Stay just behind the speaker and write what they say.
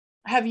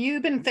Have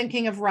you been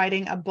thinking of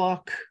writing a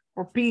book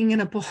or being in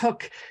a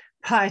book,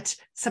 but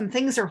some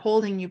things are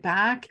holding you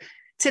back?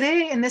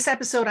 Today, in this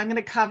episode, I'm going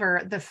to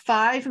cover the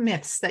 5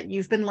 myths that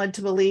you've been led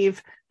to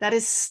believe that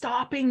is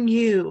stopping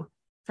you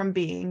from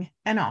being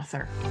an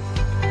author.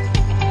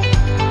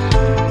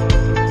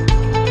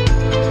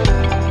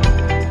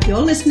 You're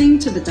listening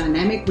to the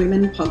Dynamic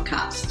Women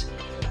podcast.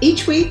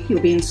 Each week, you'll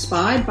be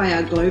inspired by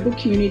our global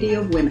community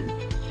of women.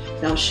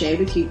 They'll share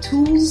with you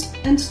tools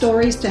and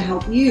stories to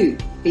help you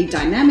be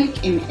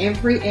dynamic in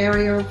every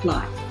area of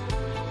life.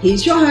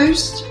 Here's your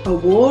host,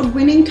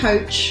 award-winning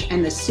coach,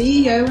 and the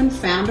CEO and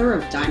founder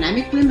of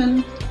Dynamic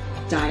Women,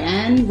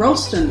 Diane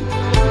Rolston.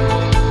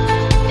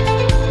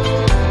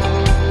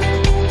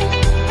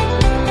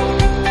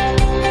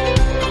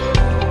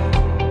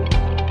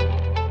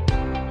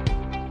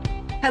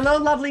 Hello,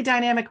 lovely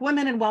dynamic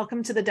women, and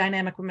welcome to the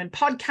Dynamic Women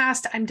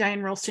podcast. I'm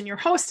Diane Rolston, your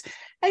host.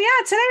 And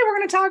today we're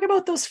going to talk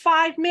about those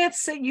 5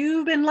 myths that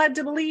you've been led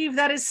to believe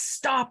that is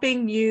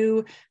stopping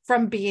you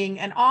from being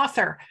an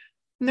author.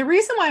 And the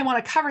reason why I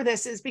want to cover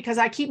this is because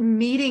I keep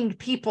meeting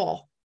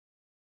people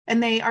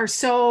and they are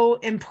so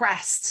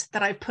impressed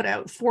that I've put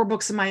out 4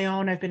 books of my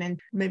own. I've been in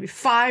maybe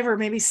 5 or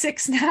maybe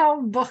 6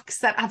 now books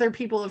that other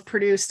people have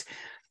produced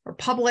or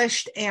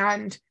published,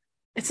 and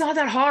it's not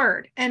that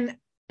hard. And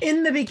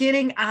in the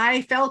beginning,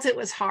 I felt it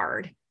was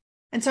hard.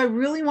 And so I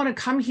really want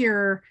to come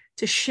here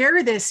to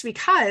share this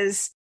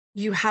because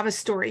you have a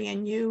story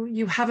and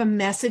you have a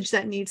message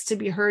that needs to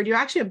be heard. You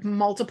actually have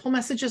multiple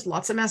messages,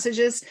 lots of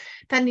messages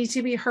that need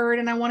to be heard.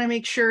 And I want to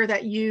make sure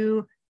that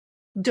you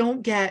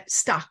don't get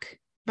stuck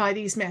by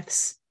these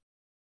myths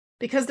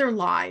because they're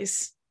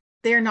lies.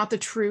 They are not the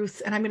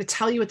truth. And I'm going to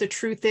tell you what the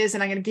truth is,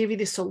 and I'm going to give you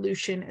the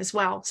solution as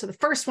well. So the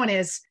first one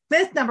is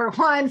myth number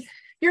 1.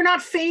 You're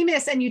not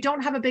famous and you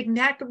don't have a big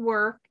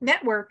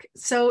network,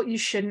 so you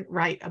shouldn't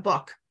write a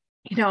book.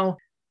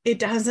 It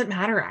doesn't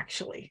matter,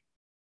 actually.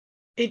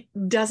 It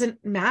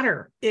doesn't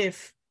matter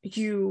if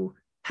you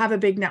have a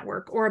big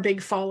network or a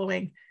big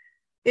following.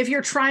 If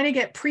you're trying to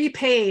get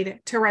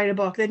prepaid to write a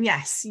book, then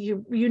yes,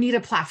 you need a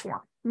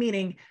platform,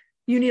 meaning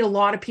you need a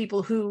lot of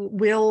people who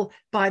will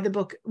buy the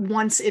book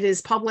once it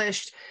is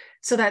published,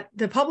 so that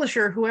the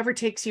publisher, whoever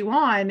takes you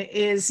on,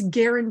 is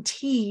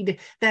guaranteed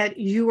that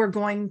you are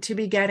going to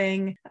be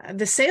getting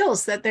the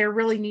sales that they're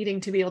really needing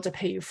to be able to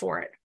pay you for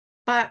it.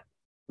 But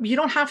you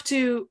don't have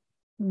to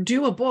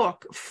do a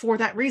book for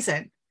that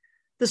reason.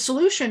 The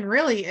solution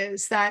really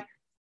is that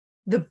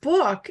the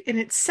book in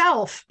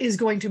itself is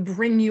going to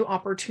bring you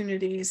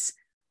opportunities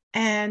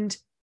and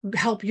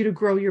help you to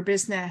grow your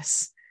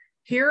business.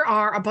 Here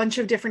are a bunch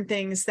of different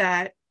things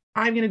that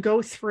I'm going to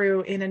go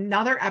through in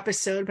another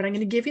episode, but I'm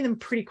going to give you them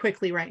pretty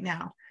quickly right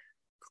now.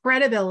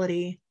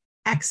 Credibility,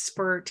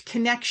 expert,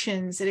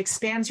 connections, it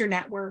expands your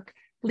network,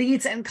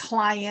 leads and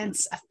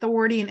clients,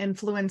 authority and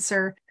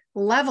influencer,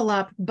 level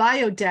up,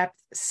 bio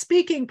depth,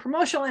 speaking,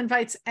 promotional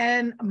invites,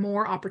 and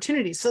more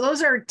opportunities. So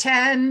those are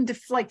 10 to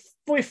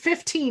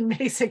 15,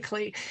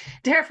 basically,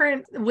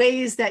 different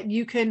ways that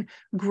you can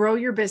grow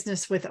your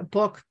business with a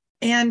book.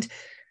 And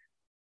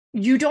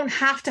you don't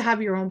have to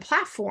have your own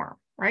platform.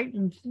 Right?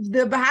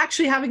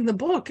 Actually having the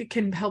book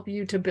can help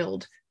you to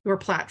build your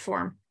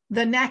platform.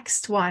 The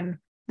next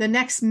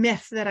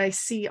myth that I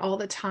see all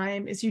the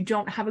time is you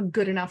don't have a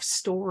good enough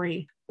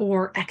story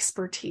or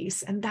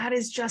expertise. And that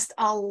is just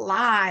a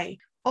lie.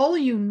 All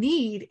you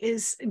need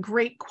is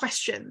great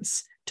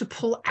questions to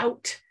pull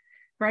out,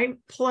 right?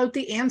 Pull out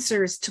the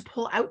answers to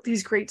pull out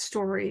these great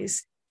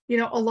stories.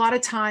 A lot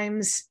of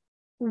times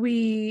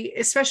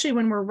especially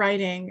when we're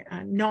writing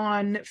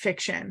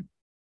nonfiction,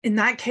 in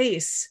that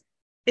case,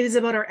 it is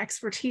about our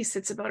expertise.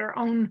 It's about our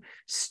own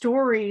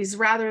stories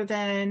rather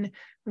than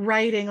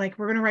writing, like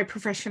we're going to write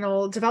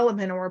professional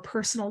development or a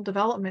personal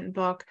development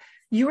book.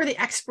 You are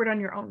the expert on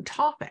your own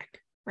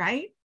topic,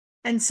 right?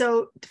 And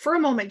so for a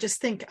moment, just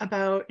think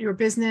about your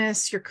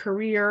business, your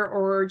career,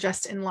 or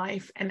just in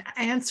life and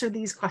answer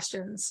these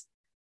questions.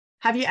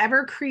 Have you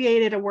ever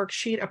created a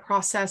worksheet, a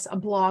process, a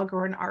blog,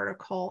 or an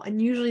article?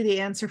 And usually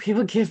the answer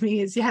people give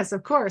me is yes,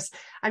 of course.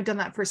 I've done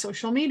that for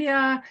social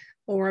media,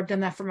 or I've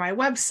done that for my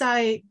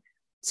website.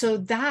 So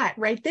that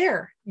right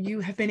there, you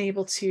have been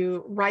able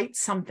to write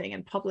something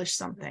and publish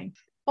something.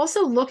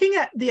 Also, looking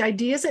at the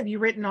ideas that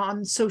you've written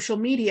on social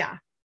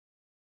media,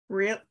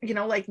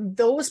 like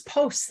those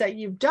posts that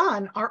you've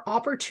done are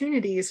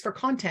opportunities for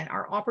content,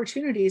 are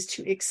opportunities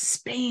to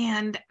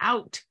expand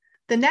out.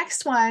 The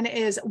next one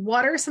is,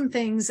 what are some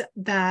things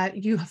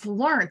that you have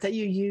learned that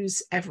you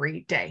use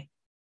every day?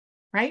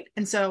 Right?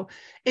 And so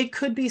it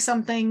could be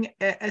something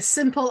as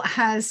simple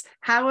as,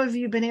 how have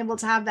you been able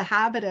to have the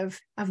habit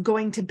of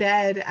going to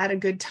bed at a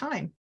good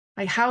time?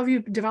 Like, how have you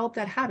developed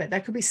that habit?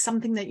 That could be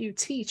something that you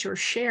teach or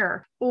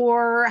share,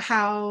 or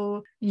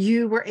how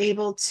you were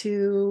able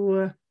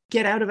to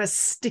get out of a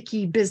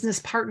sticky business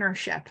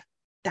partnership.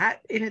 That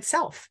in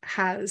itself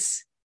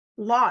has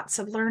lots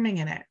of learning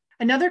in it.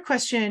 Another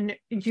question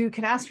you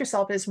can ask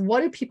yourself is, what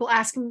do people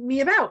ask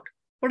me about?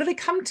 What do they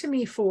come to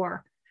me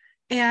for?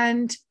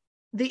 And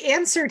the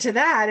answer to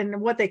that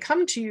and what they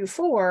come to you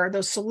for,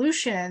 those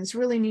solutions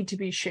really need to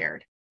be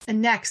shared.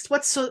 And next,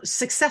 what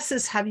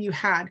successes have you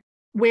had?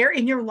 Where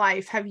in your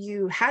life have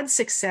you had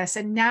success?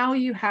 And now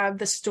you have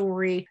the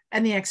story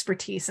and the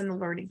expertise and the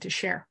learning to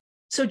share.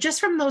 So just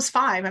from those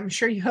 5, I'm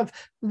sure you have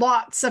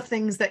lots of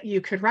things that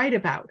you could write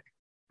about,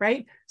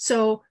 right?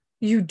 So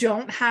you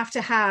don't have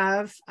to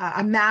have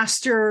a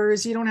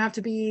master's. You don't have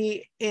to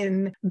be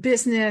in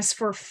business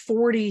for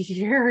 40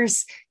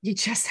 years. You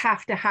just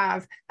have to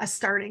have a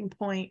starting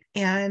point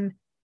and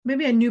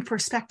maybe a new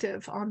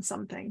perspective on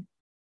something.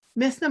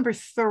 Myth number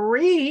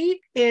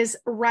 3 is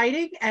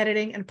writing,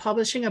 editing, and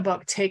publishing a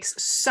book takes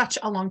such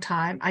a long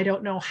time. I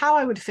don't know how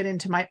I would fit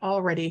into my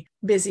already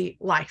busy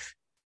life.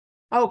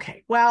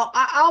 Okay, well,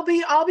 I'll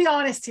be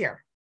honest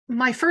here.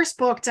 My first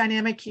book,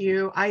 Dynamic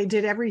You, I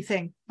did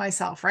everything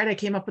myself, right? I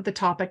came up with the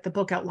topic, the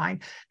book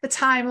outline, the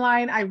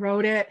timeline. I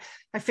wrote it.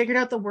 I figured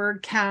out the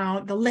word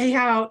count, the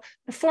layout,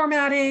 the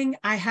formatting.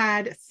 I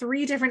had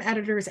 3 different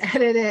editors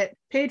edit it,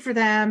 paid for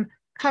them,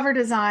 cover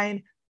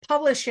design,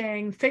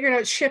 publishing, figured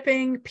out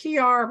shipping,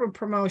 PR,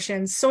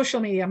 promotions,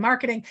 social media,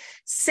 marketing,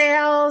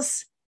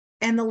 sales,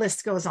 and the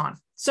list goes on.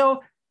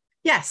 So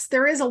yes,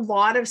 there is a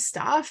lot of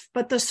stuff,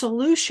 but the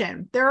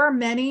solution, there are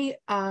many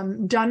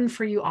done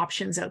for you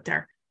options out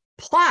there.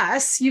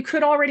 Plus, you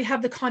could already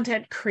have the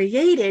content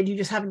created. You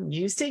just haven't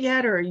used it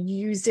yet or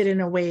used it in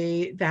a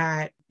way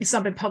that it's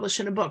not been published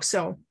in a book.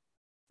 So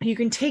you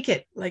can take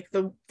it like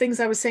the things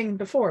I was saying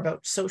before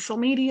about social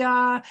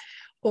media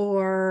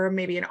or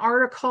maybe an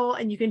article,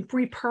 and you can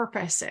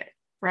repurpose it,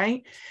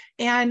 right?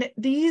 And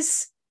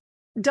these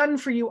done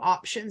for you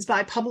options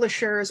by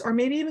publishers or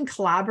maybe even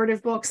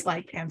collaborative books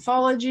like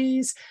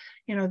anthologies.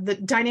 The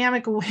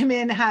Dynamic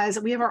Women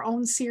we have our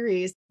own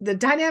series, the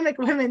Dynamic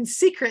Women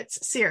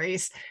Secrets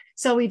series.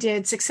 So we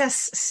did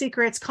Success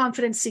Secrets,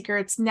 Confidence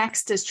Secrets.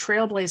 Next is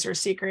Trailblazer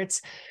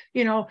Secrets.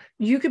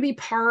 You could be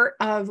part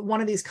of one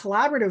of these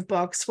collaborative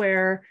books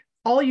where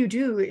all you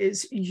do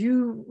is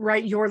you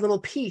write your little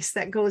piece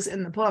that goes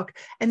in the book,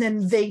 and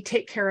then they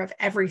take care of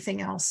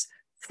everything else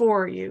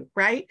for you,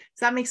 right?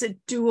 So that makes it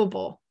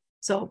doable.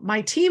 So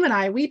my team and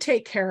I, we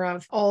take care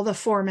of all the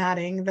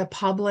formatting, the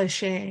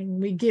publishing.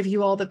 We give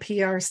you all the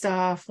PR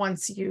stuff.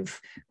 Once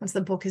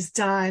the book is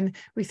done,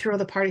 we throw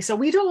the party. So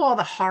we do all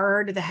the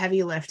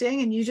heavy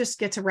lifting, and you just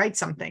get to write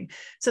something.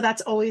 So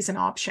that's always an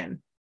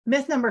option.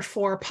 Myth number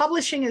 4,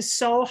 publishing is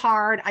so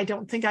hard. I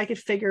don't think I could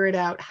figure it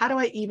out. How do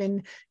I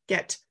even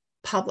get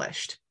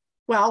published?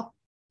 Well,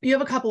 you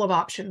have a couple of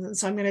options, and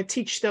so I'm going to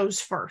teach those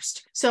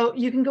first. So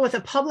you can go with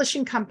a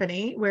publishing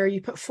company where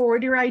you put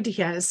forward your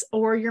ideas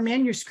or your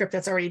manuscript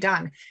that's already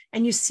done,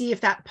 and you see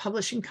if that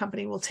publishing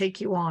company will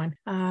take you on.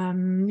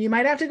 You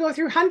might have to go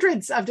through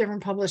hundreds of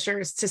different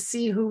publishers to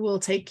see who will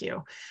take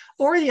you.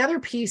 Or the other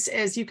piece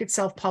is you could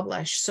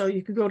self-publish. So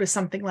you could go to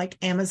something like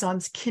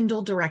Amazon's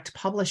Kindle Direct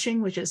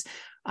Publishing, which is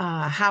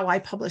how I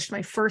published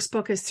my first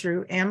book, is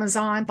through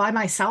Amazon by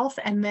myself.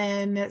 And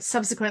then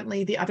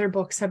subsequently, the other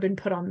books have been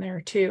put on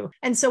there too.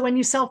 And so when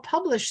you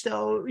self-publish,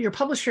 though, your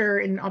publisher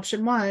in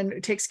option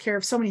 1 takes care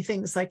of so many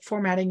things like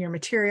formatting your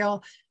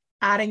material,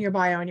 adding your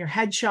bio and your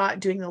headshot,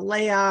 doing the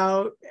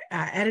layout,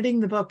 editing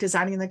the book,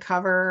 designing the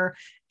cover.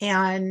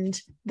 And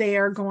they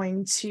are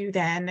going to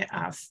then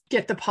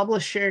get the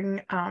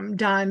publishing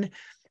done,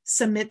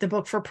 submit the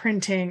book for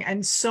printing,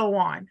 and so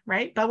on,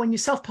 right? But when you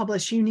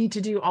self-publish, you need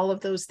to do all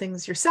of those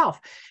things yourself.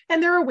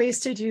 And there are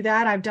ways to do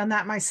that. I've done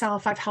that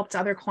myself. I've helped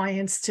other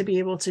clients to be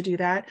able to do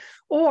that.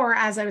 Or,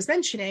 as I was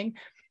mentioning,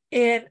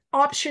 in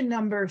option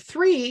number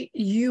 3,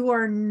 you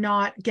are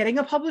not getting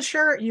a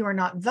publisher. You are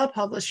not the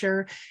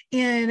publisher.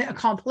 In a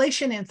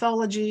compilation,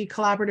 anthology,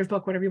 collaborative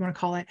book, whatever you want to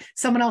call it,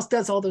 someone else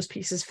does all those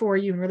pieces for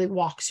you and really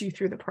walks you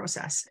through the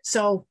process.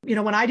 So,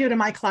 when I do it in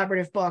my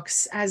collaborative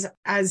books,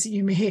 as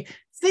you may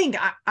think,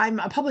 I'm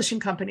a publishing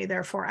company,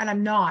 therefore, and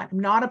I'm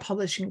not a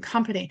publishing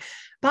company,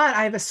 but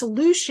I have a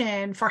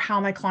solution for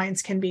how my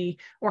clients can be,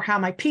 or how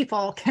my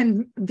people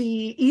can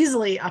be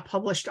easily a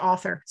published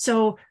author.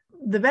 So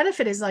the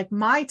benefit is, like,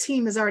 my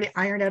team has already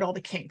ironed out all the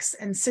kinks.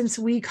 And since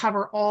we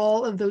cover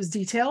all of those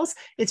details,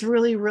 it's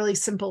really, really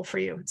simple for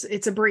you.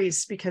 It's a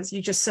breeze, because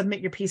you just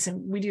submit your piece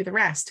and we do the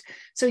rest.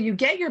 So you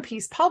get your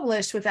piece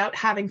published without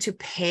having to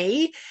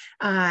pay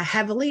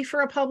heavily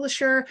for a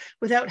publisher,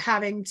 without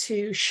having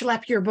to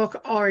schlep your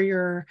book or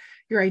your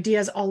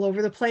ideas all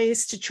over the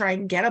place to try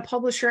and get a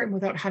publisher, and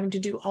without having to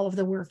do all of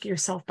the work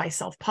yourself by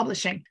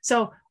self-publishing.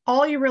 So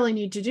all you really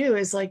need to do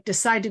is, like,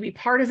 decide to be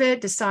part of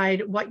it,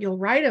 decide what you'll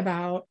write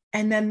about,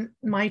 and then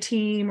my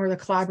team or the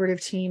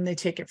collaborative team, they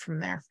take it from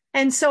there.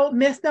 And so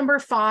myth number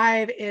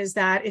 5 is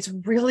that it's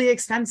really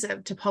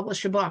expensive to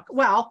publish a book.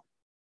 Well,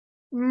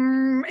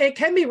 it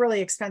can be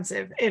really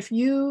expensive. If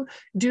you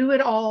do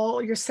it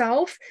all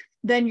yourself,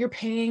 then you're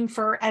paying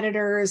for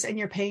editors, and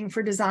you're paying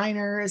for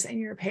designers, and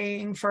you're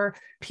paying for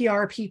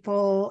PR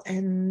people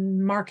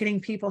and marketing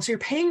people. So you're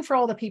paying for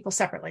all the people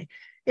separately.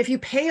 If you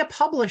pay a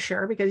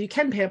publisher, because you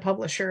can pay a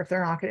publisher if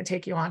they're not going to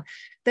take you on,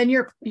 then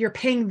you're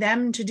paying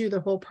them to do the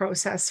whole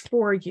process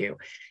for you.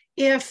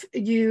 If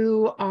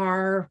you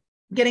are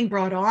getting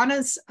brought on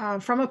as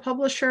from a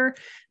publisher,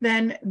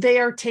 then they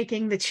are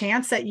taking the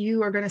chance that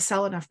you are going to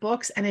sell enough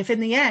books. And if in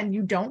the end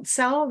you don't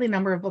sell the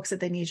number of books that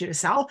they need you to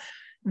sell,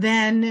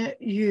 then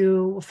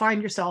you will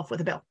find yourself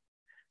with a bill.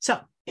 So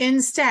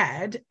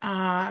instead,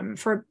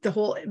 for the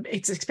whole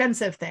it's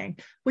expensive thing,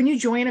 when you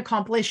join a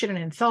compilation, an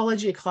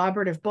anthology, a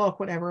collaborative book,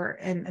 whatever,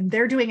 and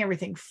they're doing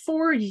everything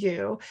for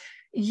you,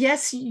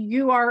 yes,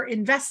 you are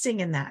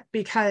investing in that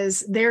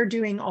because they're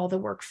doing all the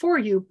work for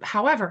you.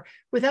 However,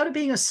 without it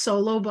being a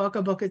solo book,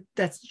 a book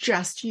that's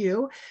just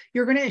you,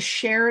 you're going to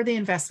share the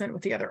investment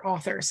with the other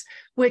authors,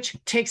 which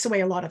takes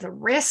away a lot of the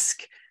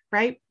risk,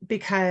 right?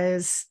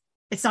 Because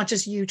it's not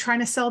just you trying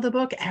to sell the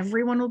book.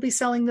 Everyone will be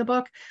selling the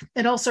book.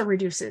 It also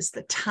reduces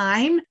the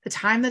time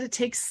that it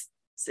takes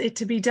it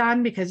to be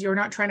done because you're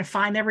not trying to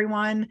find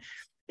everyone.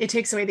 It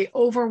takes away the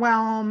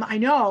overwhelm. I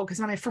know,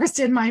 because when I first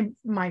did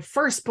my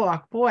first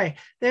book, boy,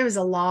 there was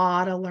a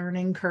lot of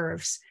learning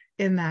curves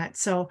in that.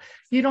 So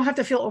you don't have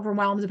to feel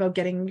overwhelmed about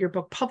getting your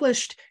book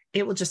published.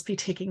 It will just be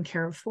taken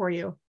care of for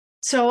you.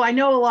 So I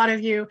know a lot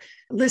of you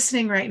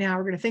listening right now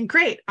are going to think,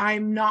 great,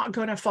 I'm not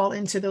going to fall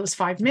into those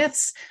 5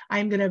 myths.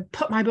 I'm going to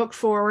put my book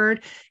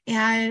forward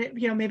and,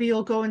 maybe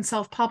you'll go and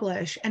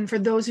self-publish. And for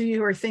those of you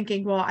who are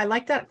thinking, well, I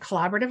like that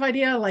collaborative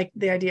idea, like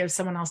the idea of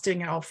someone else doing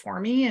it all for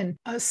me and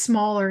a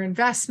smaller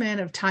investment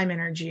of time,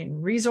 energy,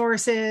 and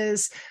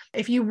resources.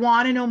 If you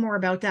want to know more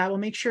about that, we'll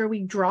make sure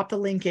we drop the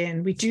link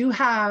in. We do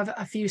have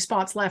a few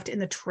spots left in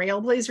the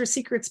Trailblazer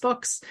Secrets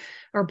books,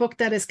 or book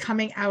that is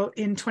coming out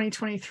in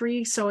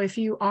 2023. So if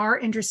you are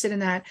interested in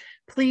that,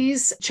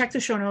 please check the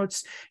show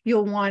notes.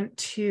 You'll want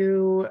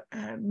to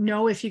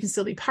know if you can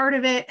still be part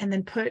of it and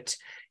then put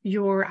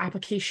your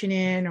application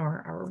in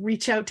or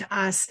reach out to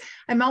us.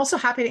 I'm also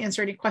happy to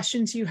answer any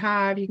questions you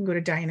have. You can go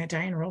to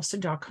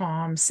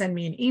diane@dianerolston.com, send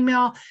me an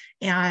email,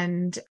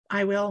 and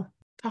I will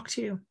talk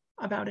to you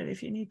about it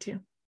if you need to.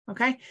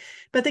 Okay.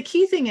 But the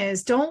key thing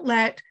is, don't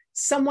let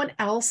someone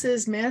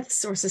else's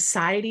myths or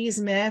society's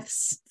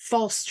myths,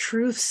 false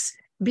truths,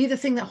 be the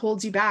thing that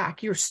holds you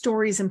back. Your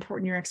story is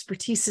important. Your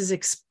expertise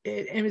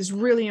is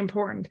really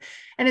important.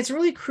 And it's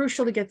really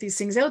crucial to get these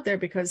things out there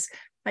because,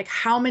 like,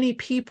 how many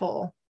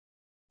people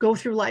go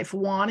through life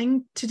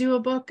wanting to do a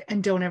book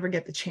and don't ever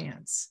get the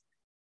chance?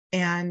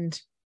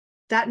 And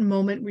that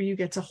moment where you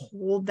get to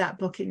hold that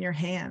book in your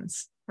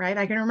hands, right?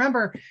 I can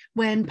remember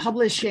when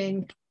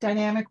publishing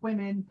Dynamic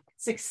Women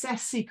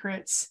Success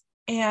Secrets,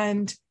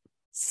 and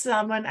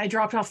I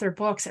dropped off their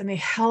books and they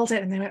held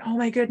it and they went, oh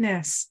my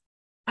goodness,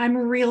 I'm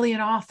really an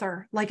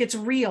author. Like, it's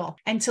real.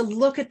 And to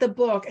look at the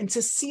book and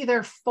to see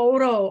their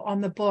photo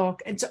on the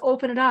book and to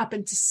open it up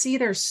and to see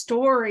their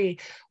story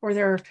or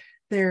their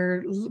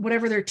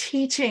whatever they're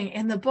teaching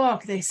in the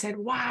book, they said,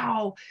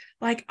 wow,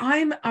 like,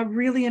 I'm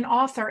really an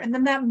author. And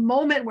then that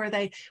moment where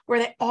they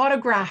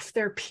autograph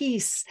their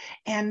piece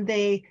and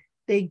they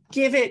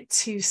give it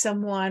to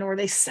someone, or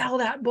they sell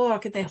that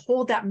book and they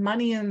hold that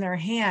money in their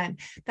hand,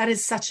 that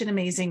is such an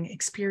amazing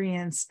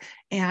experience.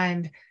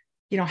 And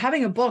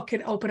having a book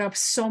can open up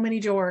so many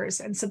doors.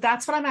 And so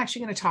that's what I'm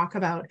actually going to talk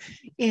about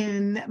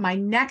in my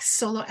next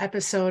solo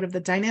episode of the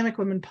Dynamic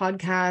Women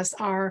podcast,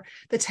 are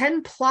the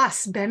 10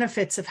 plus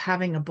benefits of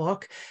having a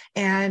book.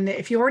 And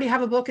if you already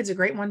have a book, it's a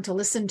great one to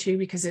listen to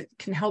because it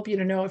can help you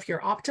to know if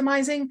you're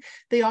optimizing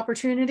the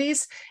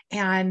opportunities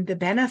and the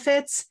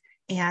benefits.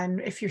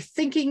 And if you're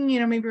thinking,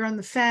 maybe you're on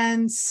the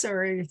fence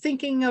or you're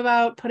thinking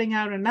about putting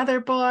out another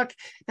book,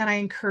 then I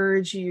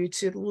encourage you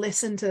to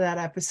listen to that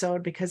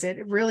episode because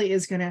it really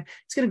is it's going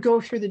to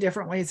go through the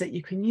different ways that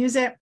you can use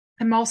it.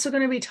 I'm also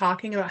going to be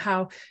talking about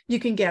how you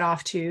can get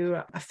off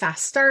to a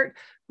fast start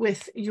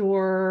with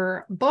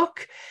your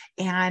book.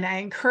 And I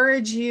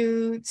encourage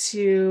you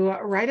to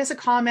write us a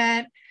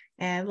comment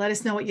and let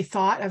us know what you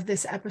thought of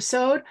this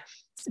episode.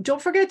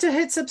 Don't forget to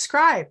hit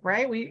subscribe,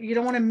 right? You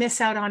don't want to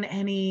miss out on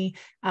any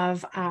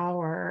of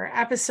our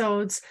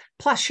episodes.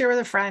 Plus, share with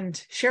a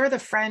friend. Share with a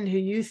friend who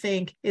you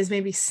think is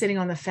maybe sitting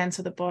on the fence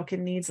with a book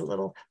and needs a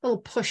little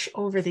push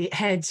over the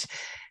edge.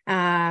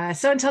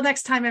 So until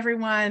next time,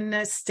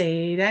 everyone,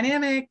 stay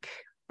dynamic.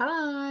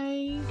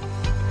 Bye.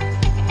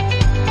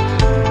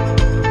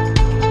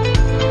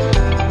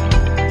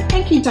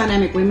 Thank you,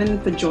 Dynamic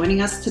Women, for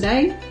joining us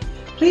today.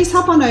 Please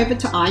hop on over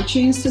to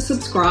iTunes to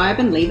subscribe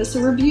and leave us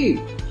a review.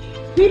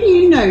 Who do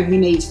you know who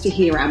needs to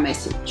hear our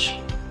message?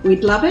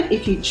 We'd love it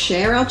if you'd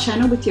share our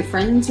channel with your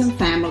friends and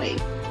family.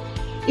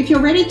 If you're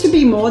ready to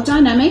be more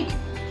dynamic,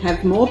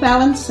 have more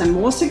balance and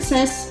more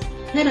success,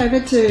 head over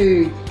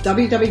to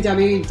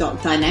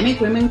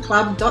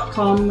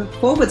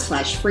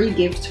www.dynamicwomenclub.com/free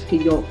gift for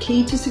your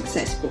Key to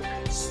Success book.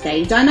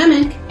 Stay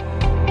dynamic.